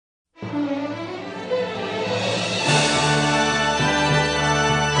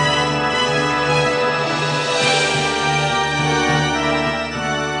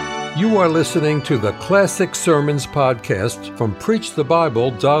are listening to the Classic Sermons podcast from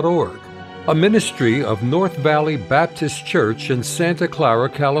PreachTheBible.org, a ministry of North Valley Baptist Church in Santa Clara,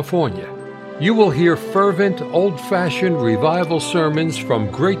 California. You will hear fervent, old-fashioned revival sermons from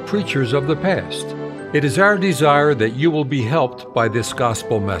great preachers of the past. It is our desire that you will be helped by this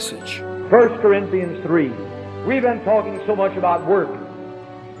gospel message. 1 Corinthians 3. We've been talking so much about work.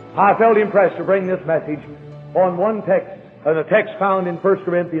 I felt impressed to bring this message on one text, a text found in 1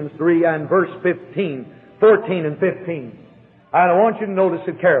 Corinthians 3 and verse 14 and 15. And I want you to notice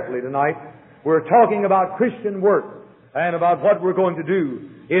it carefully tonight. We're talking about Christian work and about what we're going to do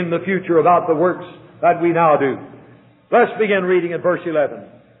in the future about the works that we now do. Let's begin reading at verse 11.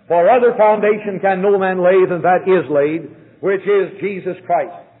 For other foundation can no man lay than that is laid, which is Jesus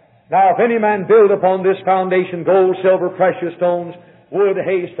Christ. Now if any man build upon this foundation gold, silver, precious stones, wood,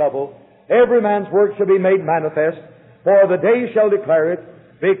 hay, stubble, every man's work shall be made manifest, for the day shall declare it,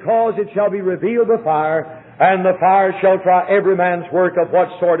 because it shall be revealed by fire, and the fire shall try every man's work of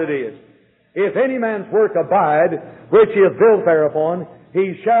what sort it is. If any man's work abide, which he hath built thereupon,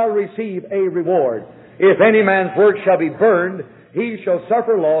 he shall receive a reward. If any man's work shall be burned, he shall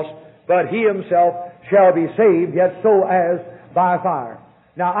suffer loss, but he himself shall be saved, yet so as by fire.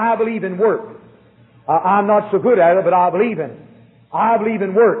 Now I believe in work. I'm not so good at it, but I believe in it. I believe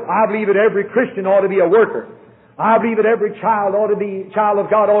in work. I believe that every Christian ought to be a worker. I believe that every child of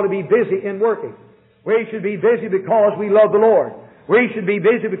God ought to be busy in working. We should be busy because we love the Lord. We should be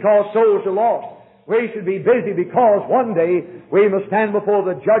busy because souls are lost. We should be busy because one day we must stand before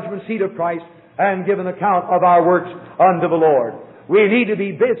the judgment seat of Christ and give an account of our works unto the Lord. We need to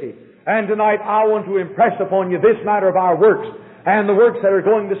be busy. And tonight I want to impress upon you this matter of our works and the works that are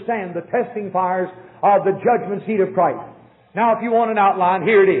going to stand the testing fires of the judgment seat of Christ. Now, if you want an outline,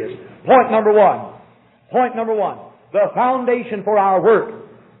 here it is. Point number one. Point number one. The foundation for our work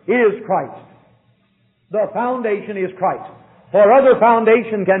is Christ. The foundation is Christ. For other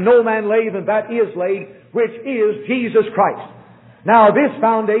foundation can no man lay than that is laid, which is Jesus Christ. Now, this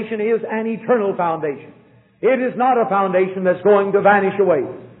foundation is an eternal foundation. It is not a foundation that's going to vanish away.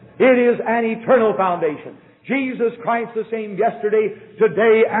 It is an eternal foundation. Jesus Christ the same yesterday,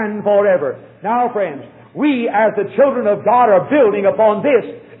 today, and forever. Now, friends, we as the children of God are building upon this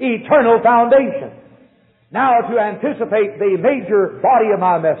eternal foundation. Now, to anticipate the major body of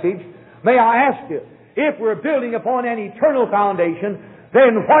my message, may I ask you, if we're building upon an eternal foundation,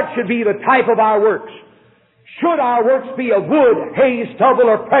 then what should be the type of our works? Should our works be of wood, hay, stubble,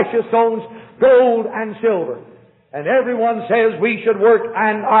 or precious stones, gold and silver? And everyone says we should work,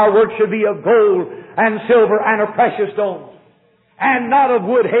 and our work should be of gold and silver and of precious stones, and not of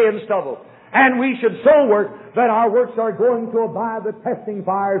wood, hay, and stubble. And we should so work that our works are going to abide the testing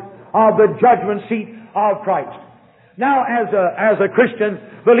fires of the judgment seat of Christ. Now, as a Christian,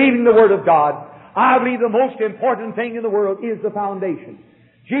 believing the Word of God, I believe the most important thing in the world is the foundation.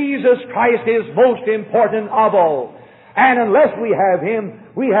 Jesus Christ is most important of all. And unless we have Him,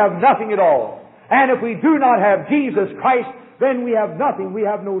 we have nothing at all. And if we do not have Jesus Christ, then we have nothing. We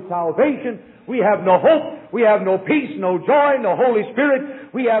have no salvation. We have no hope. We have no peace, no joy, no Holy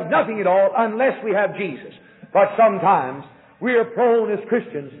Spirit. We have nothing at all unless we have Jesus. But sometimes we are prone as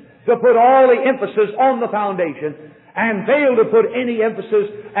Christians to put all the emphasis on the foundation and fail to put any emphasis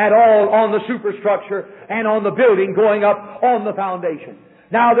at all on the superstructure and on the building going up on the foundation.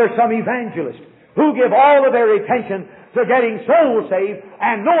 Now there's some evangelists who give all of their attention to getting souls saved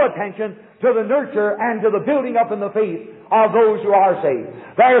and no attention to the nurture and to the building up in the faith of those who are saved.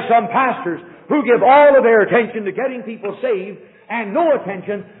 There are some pastors who give all of their attention to getting people saved and no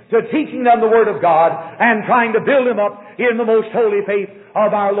attention to teaching them the Word of God and trying to build them up in the most holy faith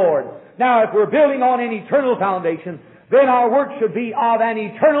of our Lord. Now, if we're building on an eternal foundation, then our work should be of an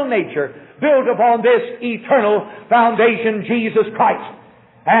eternal nature, built upon this eternal foundation, Jesus Christ.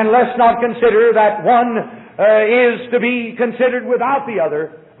 And let's not consider that one is to be considered without the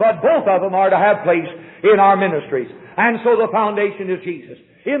other, but both of them are to have place in our ministries. And so the foundation is Jesus.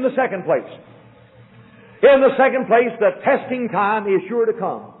 In the second place, the testing time is sure to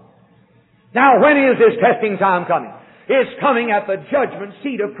come. Now, when is this testing time coming? It's coming at the judgment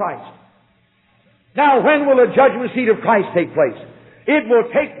seat of Christ. Now, when will the judgment seat of Christ take place? It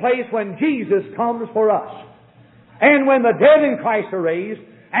will take place when Jesus comes for us. And when the dead in Christ are raised,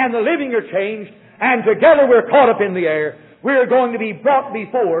 and the living are changed, and together we're caught up in the air, we're going to be brought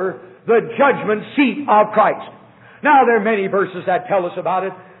before the judgment seat of Christ. Now, there are many verses that tell us about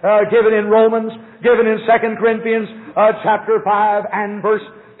it, given in Romans, given in 2 Corinthians chapter 5 and verse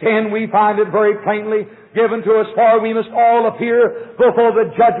 10. We find it very plainly given to us, for we must all appear before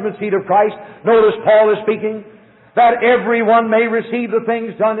the judgment seat of Christ. Notice Paul is speaking. that every one may receive the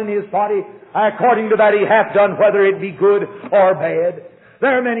things done in his body according to that he hath done, whether it be good or bad.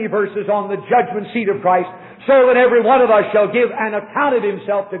 There are many verses on the judgment seat of Christ, so that every one of us shall give an account of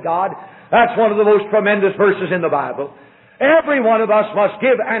himself to God. That's one of the most tremendous verses in the Bible. Every one of us must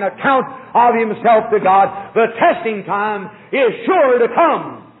give an account of himself to God. The testing time is sure to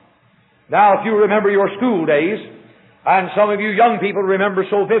come. Now, if you remember your school days, and some of you young people remember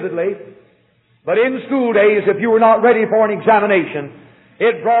so vividly, but in school days, if you were not ready for an examination,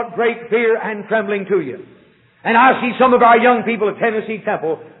 it brought great fear and trembling to you. And I see some of our young people at Tennessee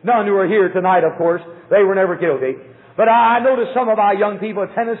Temple, none who are here tonight, of course, they were never guilty. But I noticed some of our young people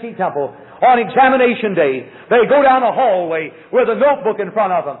at Tennessee Temple, on examination day, they go down a hallway with a notebook in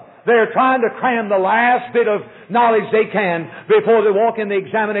front of them. They're trying to cram the last bit of knowledge they can before they walk in the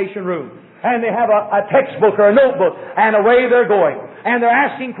examination room. And they have a textbook or a notebook, and away they're going. And they're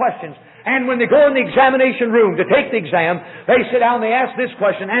asking questions. And when they go in the examination room to take the exam, they sit down, they ask this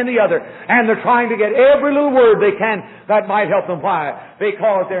question and the other, and they're trying to get every little word they can that might help them. Why?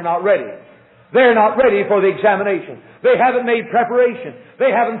 Because they're not ready. They're not ready for the examination. They haven't made preparation. They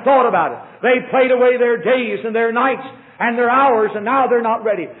haven't thought about it. They played away their days and their nights and their hours, and now they're not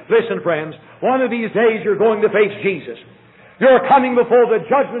ready. Listen, friends, one of these days you're going to face Jesus. You're coming before the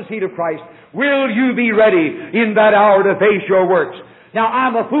judgment seat of Christ. Will you be ready in that hour to face your works? Now,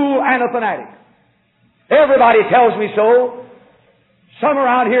 I'm a fool and a fanatic. Everybody tells me so. Some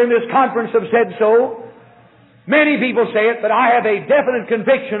around here in this conference have said so. Many people say it, but I have a definite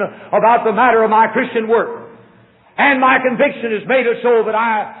conviction about the matter of my Christian work. And my conviction has made it so that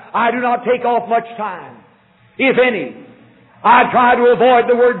I do not take off much time, if any. I try to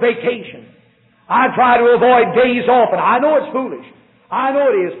avoid the word vacation. I try to avoid days off, and I know it's foolish. I know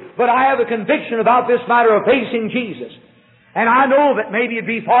it is, but I have a conviction about this matter of facing Jesus. And I know that maybe it'd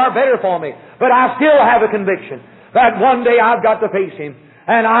be far better for me, but I still have a conviction that one day I've got to face Him,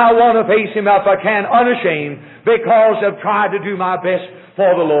 and I want to face Him if I can, unashamed, because I've tried to do my best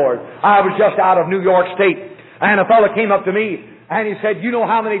for the Lord. I was just out of New York State, and a fellow came up to me, and he said, "You know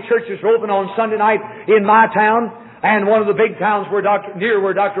how many churches are open on Sunday night in my town?" And one of the big towns near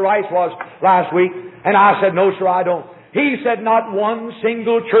where Dr. Rice was last week. And I said, "No, sir, I don't." He said, "Not one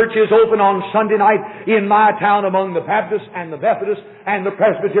single church is open on Sunday night in my town among the Baptists and the Methodists and the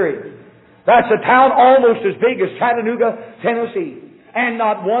Presbyterians. That's a town almost as big as Chattanooga, Tennessee. And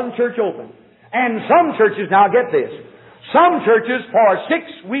not one church open. And some churches, now get this, some churches for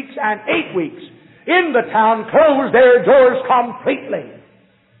 6 weeks and 8 weeks in the town close their doors completely.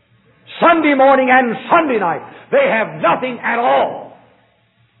 Sunday morning and Sunday night, they have nothing at all.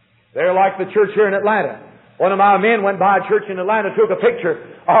 They're like the church here in Atlanta. One of my men went by a church in Atlanta, took a picture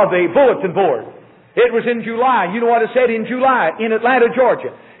of the bulletin board. It was in July. You know what it said in July in Atlanta,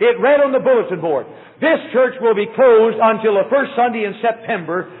 Georgia? It read on the bulletin board, "This church will be closed until the first Sunday in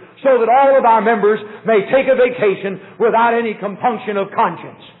September so that all of our members may take a vacation without any compunction of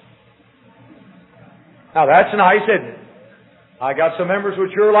conscience." Now that's nice, isn't it? I got some members who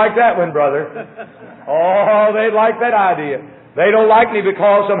sure like that one, brother. Oh, they like that idea. They don't like me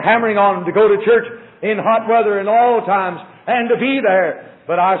because I'm hammering on them to go to church in hot weather and all times and to be there.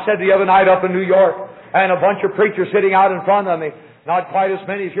 But I said the other night up in New York, and a bunch of preachers sitting out in front of me, not quite as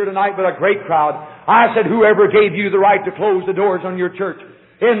many as here tonight, but a great crowd. I said, "Whoever gave you the right to close the doors on your church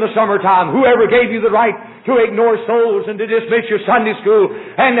in the summertime? Whoever gave you the right to ignore souls and to dismiss your Sunday school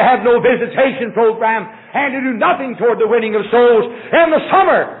and to have no visitation program and to do nothing toward the winning of souls in the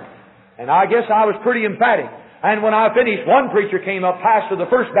summer?" And I guess I was pretty emphatic. And when I finished, one preacher came up, pastor of the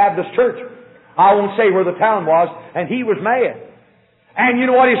First Baptist Church. I won't say where the town was, and he was mad. And you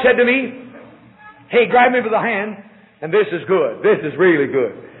know what he said to me? He grabbed me by the hand, and this is good. This is really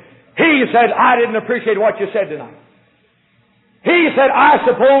good. He said, "I didn't appreciate what you said tonight." He said, "I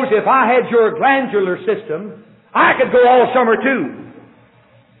suppose if I had your glandular system, I could go all summer too."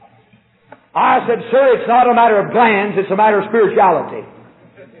 I said, "Sir, it's not a matter of glands, it's a matter of spirituality."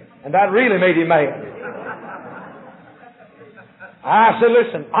 And that really made him mad. I said,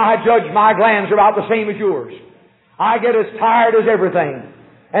 "Listen, I judge my glands are about the same as yours. I get as tired as everything.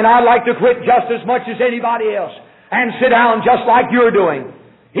 And I'd like to quit just as much as anybody else and sit down just like you're doing."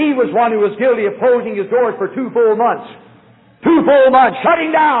 He was one who was guilty of closing his doors for 2 full months. 2 full months,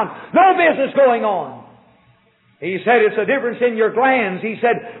 shutting down, no business going on. He said, "It's a difference in your glands." He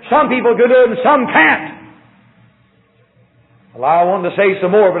said, "Some people can do it and some can't." Well, I wanted to say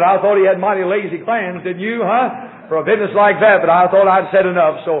some more, but I thought he had mighty lazy glands, didn't you, huh? For a business like that, but I thought I'd said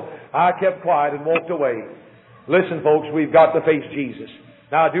enough, so I kept quiet and walked away. Listen, folks, we've got to face Jesus.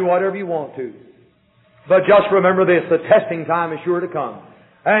 Now, do whatever you want to. But just remember this, the testing time is sure to come.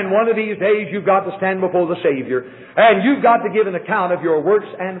 And one of these days you've got to stand before the Savior. And you've got to give an account of your works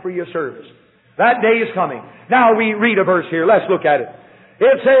and for your service. That day is coming. Now we read a verse here. Let's look at it.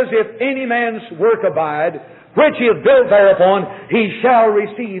 It says, if any man's work abide, which he hath built thereupon, he shall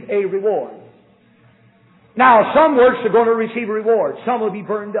receive a reward. Now, some works are going to receive a reward. Some will be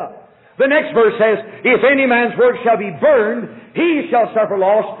burned up. The next verse says, if any man's work shall be burned, he shall suffer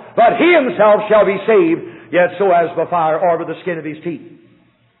loss, but he himself shall be saved, yet so as by fire or by the skin of his teeth.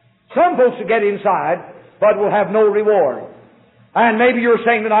 Some folks will get inside, but will have no reward. And maybe you're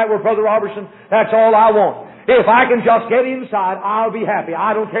saying tonight, well, Brother Robertson, that's all I want. If I can just get inside, I'll be happy.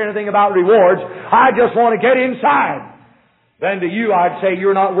 I don't care anything about rewards. I just want to get inside. Then to you, I'd say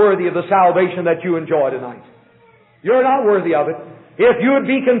you're not worthy of the salvation that you enjoy tonight. You're not worthy of it. If you would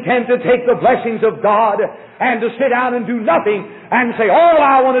be content to take the blessings of God and to sit down and do nothing and say, all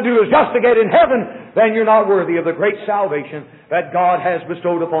I want to do is just to get in heaven, then you're not worthy of the great salvation that God has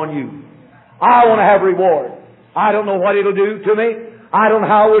bestowed upon you. I want to have reward. I don't know what it'll do to me. I don't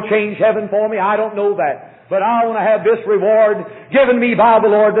know how it will change heaven for me. I don't know that. But I want to have this reward given me by the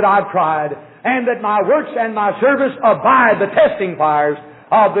Lord that I've tried, and that my works and my service abide the testing fires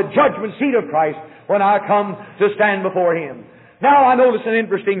of the judgment seat of Christ when I come to stand before Him. Now I notice an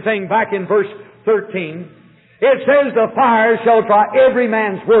interesting thing back in verse 13. It says, the fire shall try every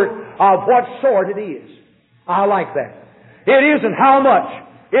man's work of what sort it is. I like that. It isn't how much,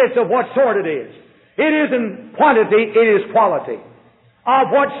 it's of what sort it is. It isn't quantity, it is quality. Of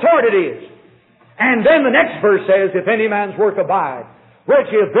what sort it is. And then the next verse says, if any man's work abide, which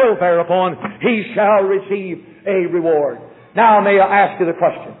he hath built thereupon, he shall receive a reward. Now may I ask you the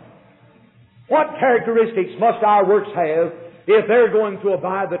question. What characteristics must our works have if they're going to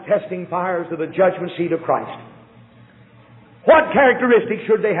abide the testing fires of the judgment seat of Christ? What characteristics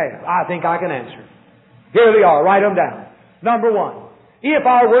should they have? I think I can answer. Here they are. Write them down. Number one, if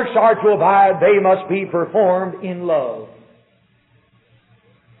our works are to abide, they must be performed in love.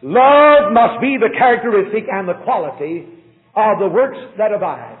 Love must be the characteristic and the quality of the works that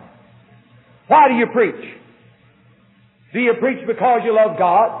abide. Why do you preach? Do you preach because you love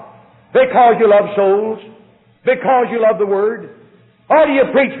God? Because you love souls? Because you love the Word? Or do you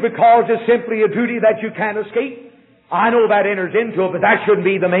preach because it's simply a duty that you can't escape? I know that enters into it, but that shouldn't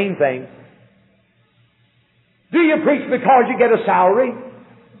be the main thing. Do you preach because you get a salary?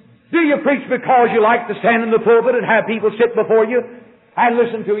 Do you preach because you like to stand in the pulpit and have people sit before you and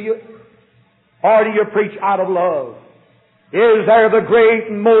listen to you? Or do you preach out of love? Is there the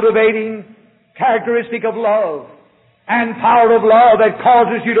great motivating characteristic of love and power of love that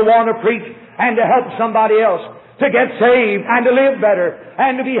causes you to want to preach and to help somebody else to get saved and to live better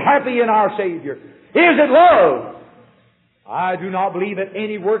and to be happy in our Savior? Is it love? I do not believe that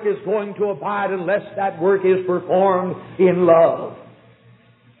any work is going to abide unless that work is performed in love.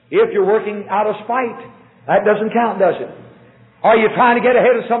 If you're working out of spite, that doesn't count, does it? Are you trying to get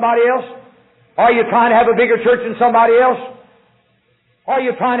ahead of somebody else? Are you trying to have a bigger church than somebody else? Are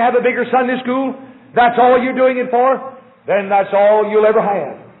you trying to have a bigger Sunday school? That's all you're doing it for? Then that's all you'll ever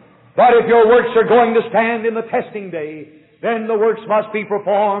have. But if your works are going to stand in the testing day, then the works must be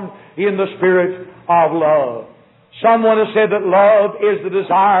performed in the spirit of love. Someone has said that love is the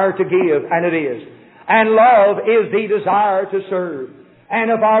desire to give, and it is. And love is the desire to serve. And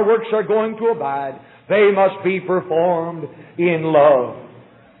if our works are going to abide, they must be performed in love.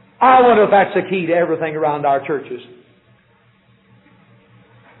 I wonder if that's the key to everything around our churches.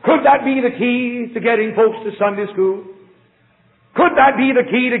 Could that be the key to getting folks to Sunday school? Could that be the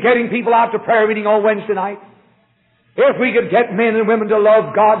key to getting people out to prayer meeting on Wednesday night? If we could get men and women to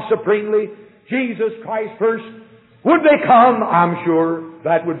love God supremely, Jesus Christ first, would they come? I'm sure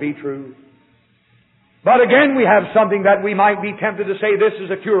that would be true. But again, we have something that we might be tempted to say this is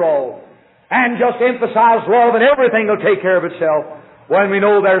a cure-all, and just emphasize love and everything will take care of itself, when we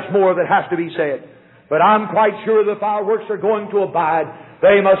know there's more that has to be said. But I'm quite sure that if our works are going to abide,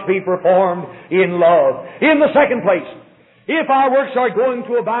 they must be performed in love. In the second place, if our works are going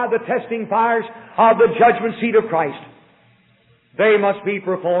to abide the testing fires of the judgment seat of Christ, they must be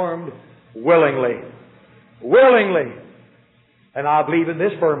performed willingly. Willingly. And I believe in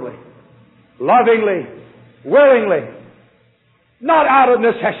this firmly. Lovingly. Willingly. Not out of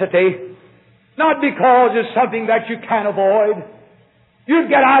necessity. Not because it's something that you can't avoid. You'd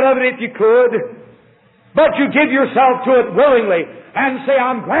get out of it if you could. But you give yourself to it willingly and say,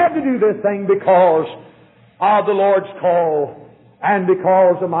 I'm glad to do this thing because of the Lord's call and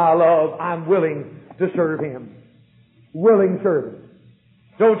because of my love. I'm willing to serve Him. Willing service.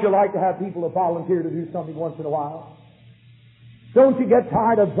 Don't you like to have people to volunteer to do something once in a while? Don't you get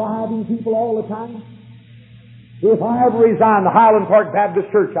tired of driving people all the time? If I ever resign the Highland Park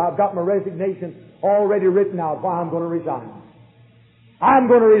Baptist Church, I've got my resignation already written out why I'm going to resign. I'm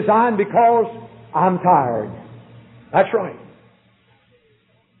going to resign because I'm tired. That's right.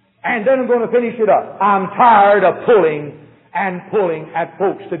 And then I'm going to finish it up. I'm tired of pulling and pulling at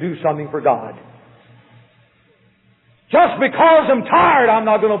folks to do something for God. Just because I'm tired, I'm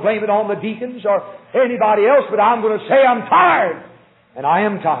not going to blame it on the deacons or anybody else, but I'm going to say I'm tired. And I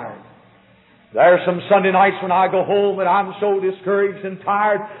am tired. There are some Sunday nights when I go home and I'm so discouraged and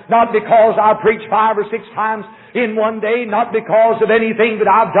tired, not because I preach 5 or 6 times in one day, not because of anything that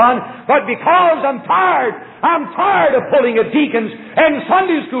I've done, but because I'm tired. I'm tired of pulling at deacons and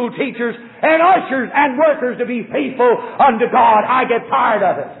Sunday school teachers and ushers and workers to be faithful unto God. I get tired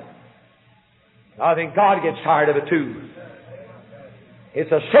of it. I think God gets tired of it too.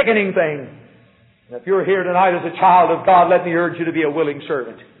 It's a sickening thing. And if you're here tonight as a child of God, let me urge you to be a willing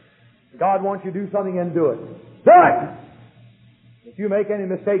servant. God wants you to do something and do it. Do it! If you make any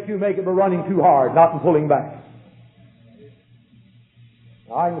mistake, you make it by running too hard, not in pulling back.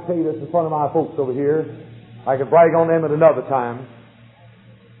 Now, I can say this in front of my folks over here. I can brag on them at another time.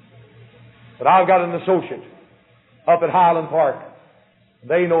 But I've got an associate up at Highland Park.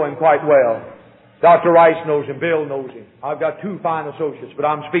 They know him quite well. Dr. Rice knows him. Bill knows him. I've got 2 fine associates, but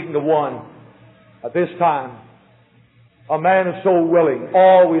I'm speaking to one at this time. A man is so willing,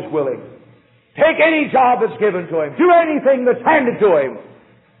 always willing. Take any job that's given to him. Do anything that's handed to him.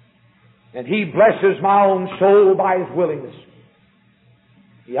 And he blesses my own soul by his willingness.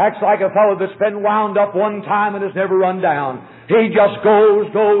 He acts like a fellow that's been wound up one time and has never run down. He just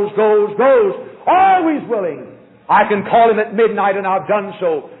goes. Always willing. I can call him at midnight, and I've done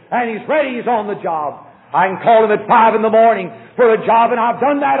so. And he's ready, he's on the job. I can call him at 5 in the morning for a job, and I've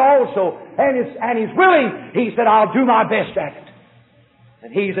done that also. And he's willing. He said, I'll do my best at it.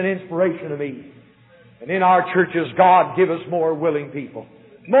 And he's an inspiration to me. And in our churches, God give us more willing people.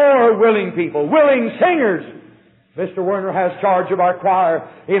 More willing people. Willing singers. Mr. Werner has charge of our choir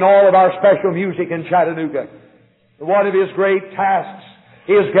in all of our special music in Chattanooga. One of his great tasks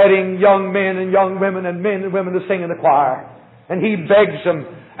is getting young men and young women and men and women to sing in the choir. And he begs them,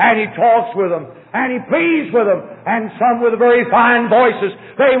 and he talks with them, and he pleads with them, and some with very fine voices.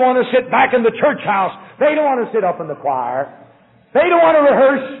 They want to sit back in the church house. They don't want to sit up in the choir. They don't want to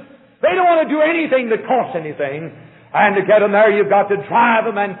rehearse. They don't want to do anything that costs anything. And to get them there, you've got to drive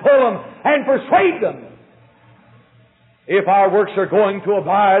them and pull them and persuade them. If our works are going to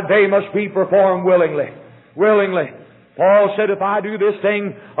abide, they must be performed willingly. Willingly. Paul said, if I do this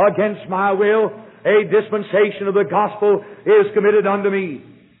thing against my will, a dispensation of the gospel is committed unto me.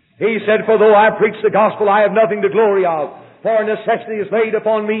 He said, for though I preach the gospel, I have nothing to glory of. For necessity is laid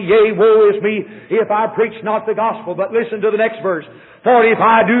upon me, yea, woe is me, if I preach not the gospel. But listen to the next verse. For if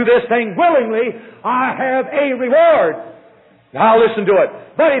I do this thing willingly, I have a reward. Now listen to it.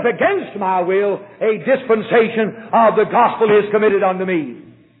 But if against my will, a dispensation of the gospel is committed unto me.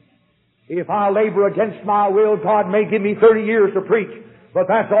 If I labor against my will, God may give me 30 years to preach. But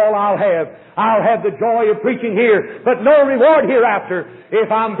that's all I'll have. I'll have the joy of preaching here, but no reward hereafter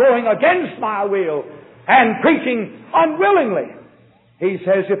if I'm going against my will and preaching unwillingly. He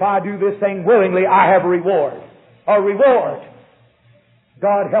says, if I do this thing willingly, I have a reward. A reward.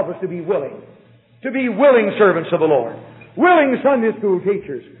 God help us to be willing. To be willing servants of the Lord. Willing Sunday school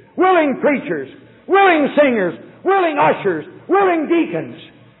teachers. Willing preachers. Willing singers. Willing ushers. Willing deacons.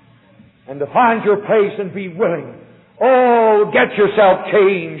 And to find your place and be willing. Oh, get yourself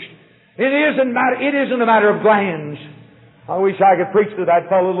changed. It isn't a matter of glands. I wish I could preach to that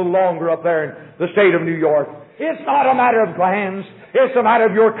fellow a little longer up there in the state of New York. It's not a matter of glands. It's a matter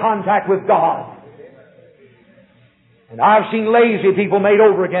of your contact with God. And I've seen lazy people made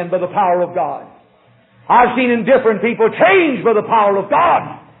over again by the power of God. I've seen indifferent people changed by the power of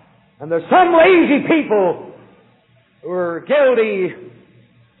God. And there's some lazy people who are guilty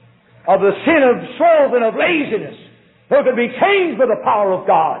of the sin of sloth and of laziness, who can be changed by the power of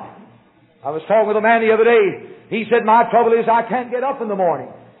God. I was talking with a man the other day. He said, my trouble is I can't get up in the morning.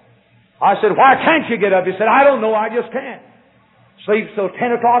 I said, why can't you get up? He said, I don't know, I just can't. Sleeps till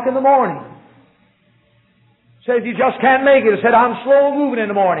 10 o'clock in the morning. Says, you just can't make it. He said, I'm slow moving in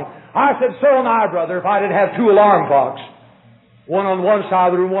the morning. I said, so am I, brother, if I didn't have 2 alarm clocks. One on one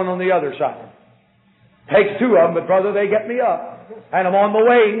side of the room, one on the other side. Takes 2 of them, but brother, they get me up. And I'm on my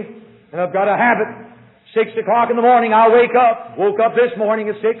way, and I've got a habit. 6 o'clock in the morning, I'll wake up. Woke up this morning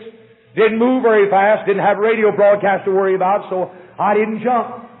at 6. Didn't move very fast. Didn't have a radio broadcast to worry about, so I didn't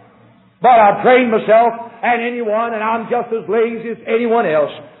jump. But I trained myself and anyone, and I'm just as lazy as anyone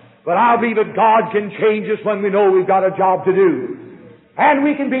else. But I believe that God can change us when we know we've got a job to do. And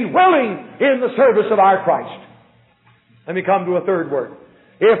we can be willing in the service of our Christ. Let me come to a third word.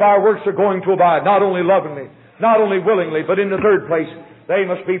 If our works are going to abide, not only lovingly, not only willingly, but in the third place, they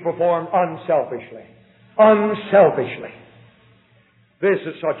must be performed unselfishly. Unselfishly. This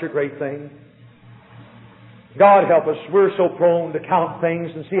is such a great thing. God help us. We're so prone to count things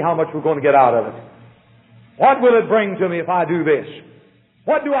and see how much we're going to get out of it. What will it bring to me if I do this?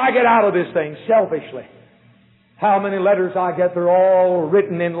 What do I get out of this thing? Selfishly. How many letters I get, they're all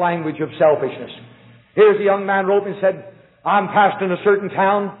written in language of selfishness. Here's a young man wrote me and said, I'm pastoring a certain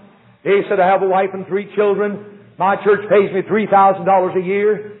town. He said, I have a wife and 3 children. My church pays me $3,000 a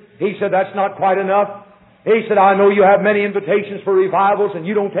year. He said, that's not quite enough. He said, I know you have many invitations for revivals and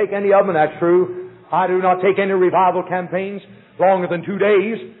you don't take any of them. That's true. I do not take any revival campaigns longer than 2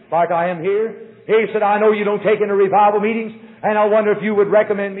 days, like I am here. He said, I know you don't take any revival meetings, and I wonder if you would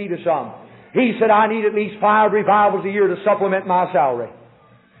recommend me to some. He said, I need at least 5 revivals a year to supplement my salary.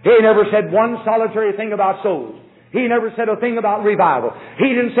 He never said one solitary thing about souls. He never said a thing about revival.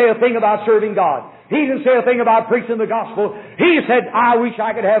 He didn't say a thing about serving God. He didn't say a thing about preaching the gospel. He said, I wish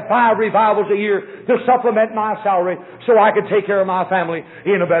I could have 5 revivals a year to supplement my salary so I could take care of my family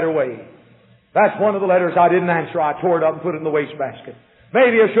in a better way. That's one of the letters I didn't answer. I tore it up and put it in the wastebasket.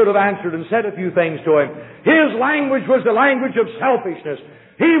 Maybe I should have answered and said a few things to him. His language was the language of selfishness.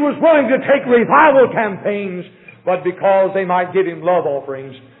 He was willing to take revival campaigns, but because they might give him love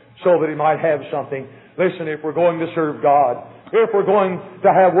offerings so that he might have something. Listen, if we're going to serve God, if we're going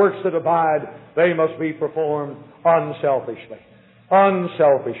to have works that abide, they must be performed unselfishly.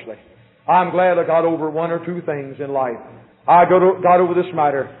 Unselfishly. I'm glad I got over 1 or 2 things in life. I got over this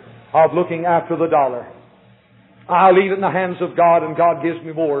matter of looking after the dollar. I leave it in the hands of God, and God gives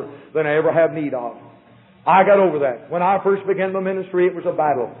me more than I ever have need of. I got over that. When I first began my ministry, it was a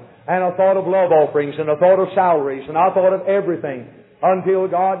battle. And I thought of love offerings, and I thought of salaries, and I thought of everything, until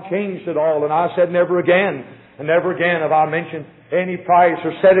God changed it all. And I said, never again, and never again have I mentioned any price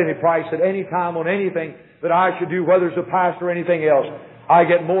or set any price at any time on anything that I should do, whether it's a pastor or anything else. I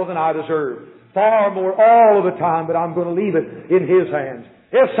get more than I deserve. Far more all of the time, but I'm going to leave it in His hands.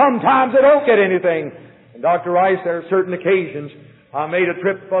 If sometimes I don't get anything. And Dr. Rice, there are certain occasions. I made a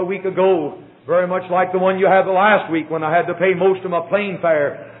trip a week ago, very much like the one you had the last week, when I had to pay most of my plane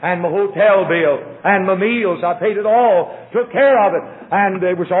fare and my hotel bill and my meals. I paid it all, took care of it, and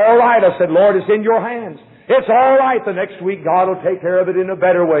it was all right. I said, Lord, it's in your hands. It's all right. The next week God will take care of it in a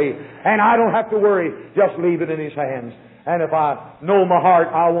better way. And I don't have to worry. Just leave it in His hands. And if I know my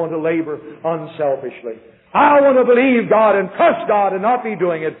heart, I want to labor unselfishly. I want to believe God and trust God and not be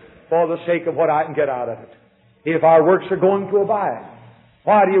doing it for the sake of what I can get out of it. If our works are going to abide,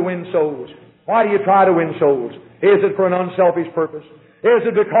 why do you win souls? Why do you try to win souls? Is it for an unselfish purpose? Is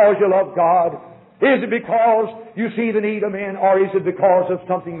it because you love God? Is it because you see the need of men? Or is it because of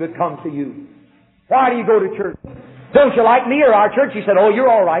something that comes to you? Why do you go to church? Don't you like me or our church? He said, oh, you're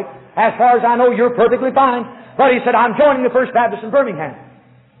all right. As far as I know, you're perfectly fine. But he said, I'm joining the First Baptist in Birmingham.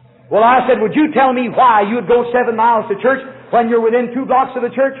 Well, I said, would you tell me why you'd go 7 miles to church when you're within 2 blocks of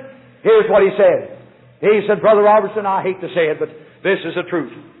the church? Here's what he said. He said, Brother Robertson, I hate to say it, but this is the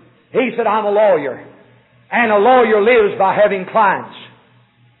truth. He said, I'm a lawyer, and a lawyer lives by having clients.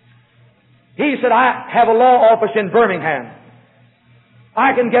 He said, I have a law office in Birmingham.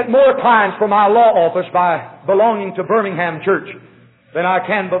 I can get more clients for my law office by belonging to Birmingham Church than I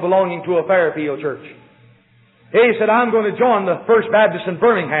can by belonging to a Fairfield church. He said, I'm going to join the First Baptist in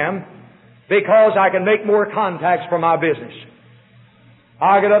Birmingham because I can make more contacts for my business.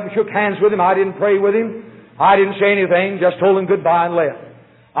 I got up and shook hands with him. I didn't pray with him. I didn't say anything, just told him goodbye and left.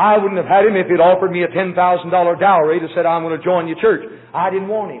 I wouldn't have had him if he'd offered me a $10,000 dowry to say, I'm going to join your church. I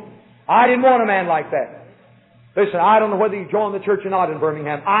didn't want him. I didn't want a man like that. Listen, I don't know whether he joined the church or not in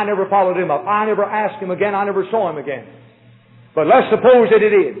Birmingham. I never followed him up. I never asked him again. I never saw him again. But let's suppose that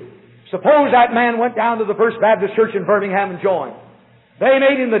it did. Suppose that man went down to the First Baptist Church in Birmingham and joined. They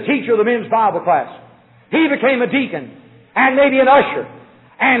made him the teacher of the men's Bible class. He became a deacon and maybe an usher.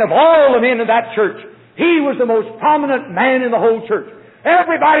 And of all the men in that church, he was the most prominent man in the whole church.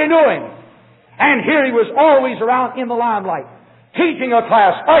 Everybody knew him. And here he was always around in the limelight, teaching a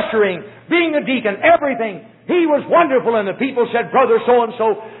class, ushering, being a deacon, everything. He was wonderful, and the people said, Brother so-and-so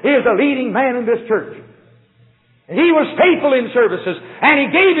is a leading man in this church. And he was faithful in services, and he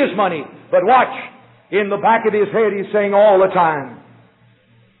gave his money. But watch, in the back of his head, he's saying all the time,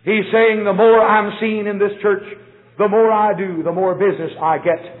 he's saying, the more I'm seen in this church, the more I do, the more business I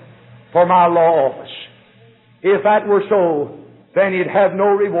get for my law office. If that were so, then he'd have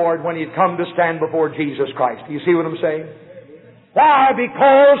no reward when he'd come to stand before Jesus Christ. Do you see what I'm saying? Why?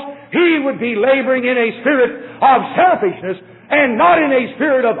 Because he would be laboring in a spirit of selfishness and not in a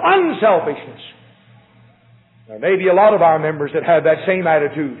spirit of unselfishness. There may be a lot of our members that have that same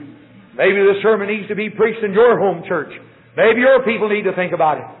attitude. Maybe the sermon needs to be preached in your home church. Maybe your people need to think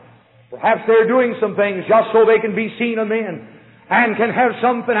about it. Perhaps they're doing some things just so they can be seen of men and can have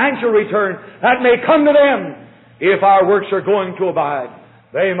some financial return that may come to them. If our works are going to abide,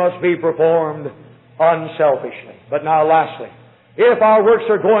 they must be performed unselfishly. But now lastly, if our works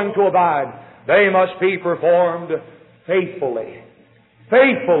are going to abide, they must be performed faithfully.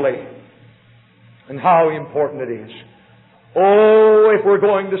 Faithfully. And how important it is. Oh, if we're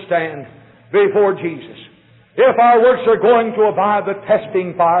going to stand before Jesus, if our works are going to abide the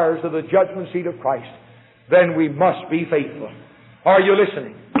testing fires of the judgment seat of Christ, then we must be faithful. Are you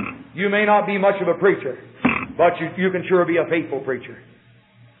listening? You may not be much of a preacher, but you can sure be a faithful preacher.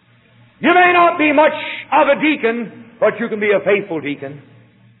 You may not be much of a deacon, but you can be a faithful deacon.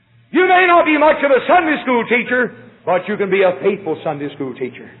 You may not be much of a Sunday school teacher, but you can be a faithful Sunday school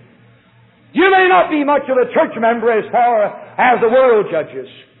teacher. You may not be much of a church member as far as the world judges,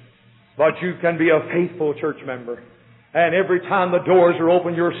 but you can be a faithful church member. And every time the doors are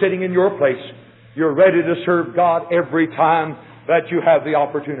open, you're sitting in your place. You're ready to serve God every time that you have the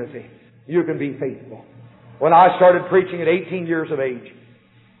opportunity. You can be faithful. When I started preaching at 18 years of age,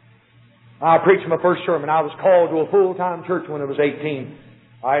 I preached my first sermon. I was called to a full-time church when I was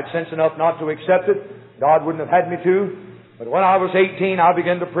 18. I had sense enough not to accept it. God wouldn't have had me to. But when I was 18, I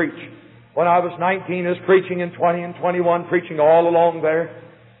began to preach. When I was 19, I was preaching in 20 and 21, preaching all along there.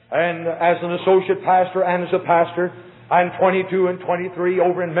 And as an associate pastor and as a pastor, and 22 and 23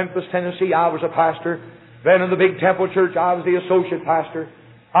 over in Memphis, Tennessee, I was a pastor. Then in the Big Temple Church, I was the associate pastor.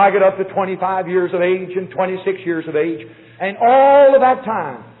 I got up to 25 years of age and 26 years of age. And all of that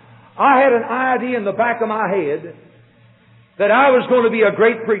time, I had an idea in the back of my head that I was going to be a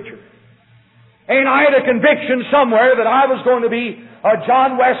great preacher. And I had a conviction somewhere that I was going to be a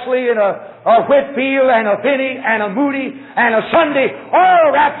John Wesley and a Whitfield and a Finney and a Moody and a Sunday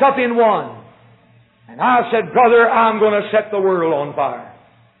all wrapped up in one. And I said, brother, I'm going to set the world on fire.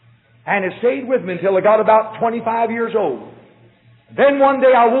 And it stayed with me until I got about 25 years old. Then one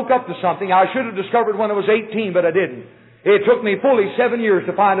day I woke up to something I should have discovered when I was 18, but I didn't. It took me fully 7 years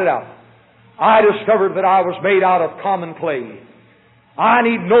to find it out. I discovered that I was made out of common clay. I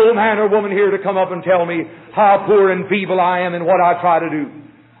need no man or woman here to come up and tell me how poor and feeble I am and what I try to do.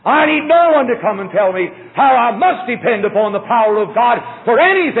 I need no one to come and tell me how I must depend upon the power of God for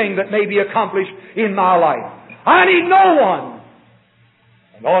anything that may be accomplished in my life. I need no one.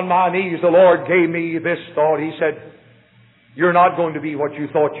 And on my knees the Lord gave me this thought. He said, you're not going to be what you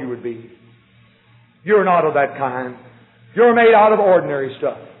thought you would be. You're not of that kind. You're made out of ordinary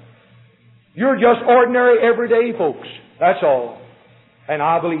stuff. You're just ordinary, everyday folks. That's all. And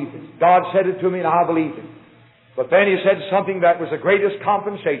I believed it. God said it to me and I believed it. But then He said something that was the greatest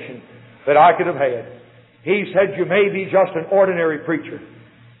compensation that I could have had. He said, you may be just an ordinary preacher.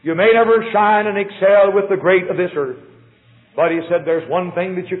 You may never shine and excel with the great of this earth. But He said, there's one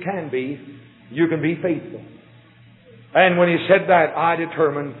thing that you can be. You can be faithful. And when He said that, I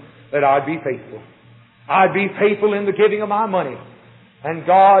determined that I'd be faithful. I'd be faithful in the giving of my money. And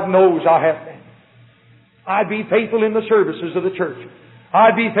God knows I have been. I'd be faithful in the services of the church.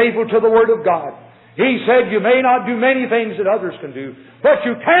 I'd be faithful to the Word of God. He said, you may not do many things that others can do, but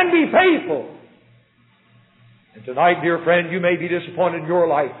you can be faithful. And tonight, dear friend, you may be disappointed in your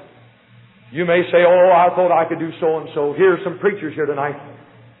life. You may say, oh, I thought I could do so and so. Here's some preachers here tonight.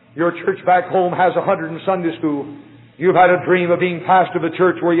 Your church back home has 100 in Sunday school. You've had a dream of being pastor of a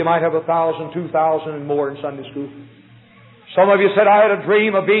church where you might have 1,000, 2,000 and more in Sunday school. Some of you said, I had a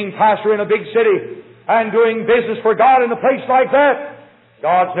dream of being pastor in a big city and doing business for God in a place like that.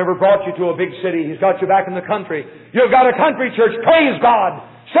 God's never brought you to a big city. He's got you back in the country. You've got a country church. Praise God.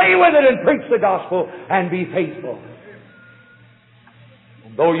 Stay with it and preach the gospel and be faithful.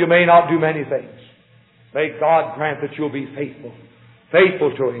 And though you may not do many things, may God grant that you'll be faithful.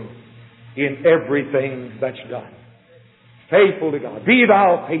 Faithful to Him in everything that's done. Faithful to God. Be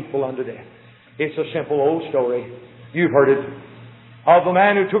thou faithful unto death. It's a simple old story. You've heard it. Of the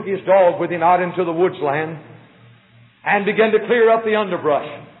man who took his dog with him out into the woods land and began to clear up the underbrush.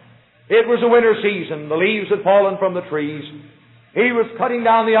 It was the winter season. The leaves had fallen from the trees. He was cutting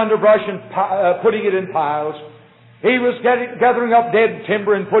down the underbrush and putting it in piles. He was gathering up dead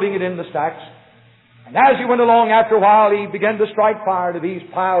timber and putting it in the stacks. And as he went along after a while, he began to strike fire to these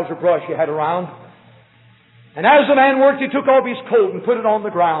piles of brush he had around. And as the man worked, he took off his coat and put it on the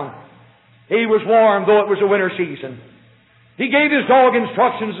ground. He was warm, though it was a winter season. He gave his dog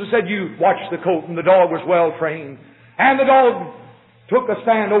instructions and said, you watch the coat, and the dog was well trained. And the dog took a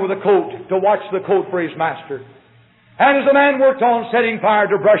stand over the coat to watch the coat for his master. And as the man worked on setting fire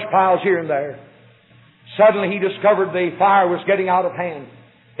to brush piles here and there, suddenly he discovered the fire was getting out of hand.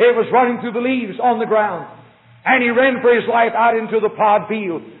 It was running through the leaves on the ground. And he ran for his life out into the plowed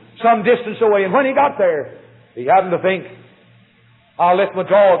field some distance away. And when he got there, he happened to think, I left my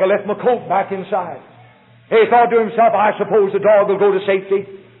coat back inside. He thought to himself, I suppose the dog will go to safety.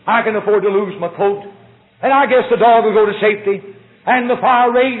 I can afford to lose my coat. And I guess the dog will go to safety. And the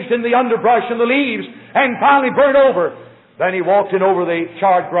fire raged in the underbrush and the leaves and finally burned over. Then he walked in over the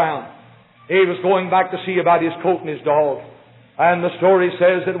charred ground. He was going back to see about his coat and his dog. And the story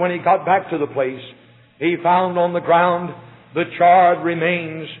says that when he got back to the place, he found on the ground the charred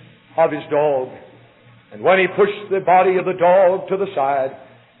remains of his dog. And when he pushed the body of the dog to the side,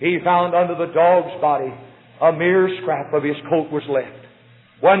 he found under the dog's body a mere scrap of his coat was left.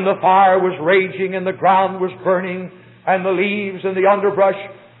 When the fire was raging and the ground was burning and the leaves and the underbrush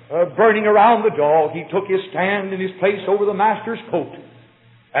burning around the dog, he took his stand in his place over the master's coat.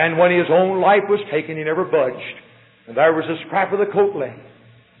 And when his own life was taken, he never budged. And there was a scrap of the coat left.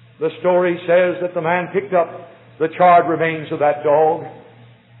 The story says that the man picked up the charred remains of that dog.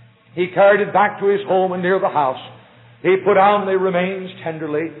 He carried it back to his home and near the house. He put on the remains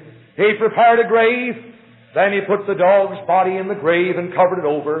tenderly. He prepared a grave. Then he put the dog's body in the grave and covered it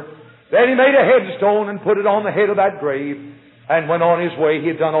over. Then he made a headstone and put it on the head of that grave and went on his way.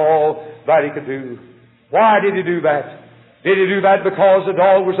 He had done all that he could do. Why did he do that? Did he do that because the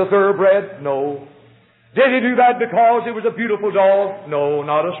dog was a thoroughbred? No. Did he do that because it was a beautiful dog? No,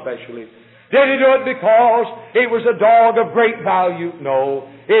 not especially. Did he do it because it was a dog of great value? No.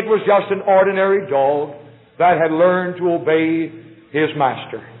 It was just an ordinary dog that had learned to obey his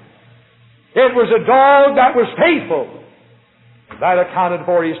master. It was a dog that was faithful. That accounted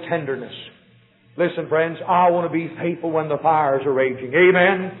for his tenderness. Listen, friends, I want to be faithful when the fires are raging.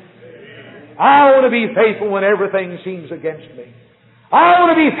 Amen? I want to be faithful when everything seems against me. I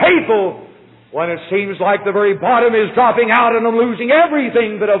want to be faithful when it seems like the very bottom is dropping out and I'm losing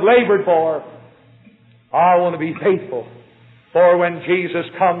everything that I've labored for. I want to be faithful. For when Jesus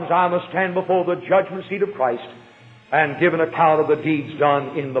comes, I must stand before the judgment seat of Christ and give an account of the deeds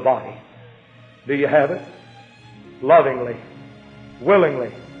done in the body. Do you have it? Lovingly,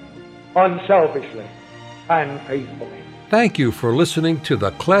 willingly, unselfishly, and faithfully. Thank you for listening to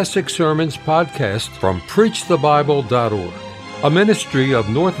the Classic Sermons podcast from PreachTheBible.org, a ministry of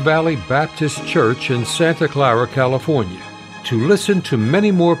North Valley Baptist Church in Santa Clara, California. To listen to many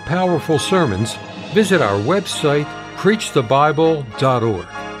more powerful sermons, visit our website,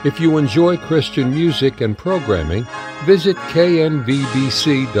 PreachTheBible.org. If you enjoy Christian music and programming, visit knvbc.com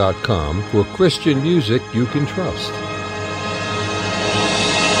for Christian music you can trust.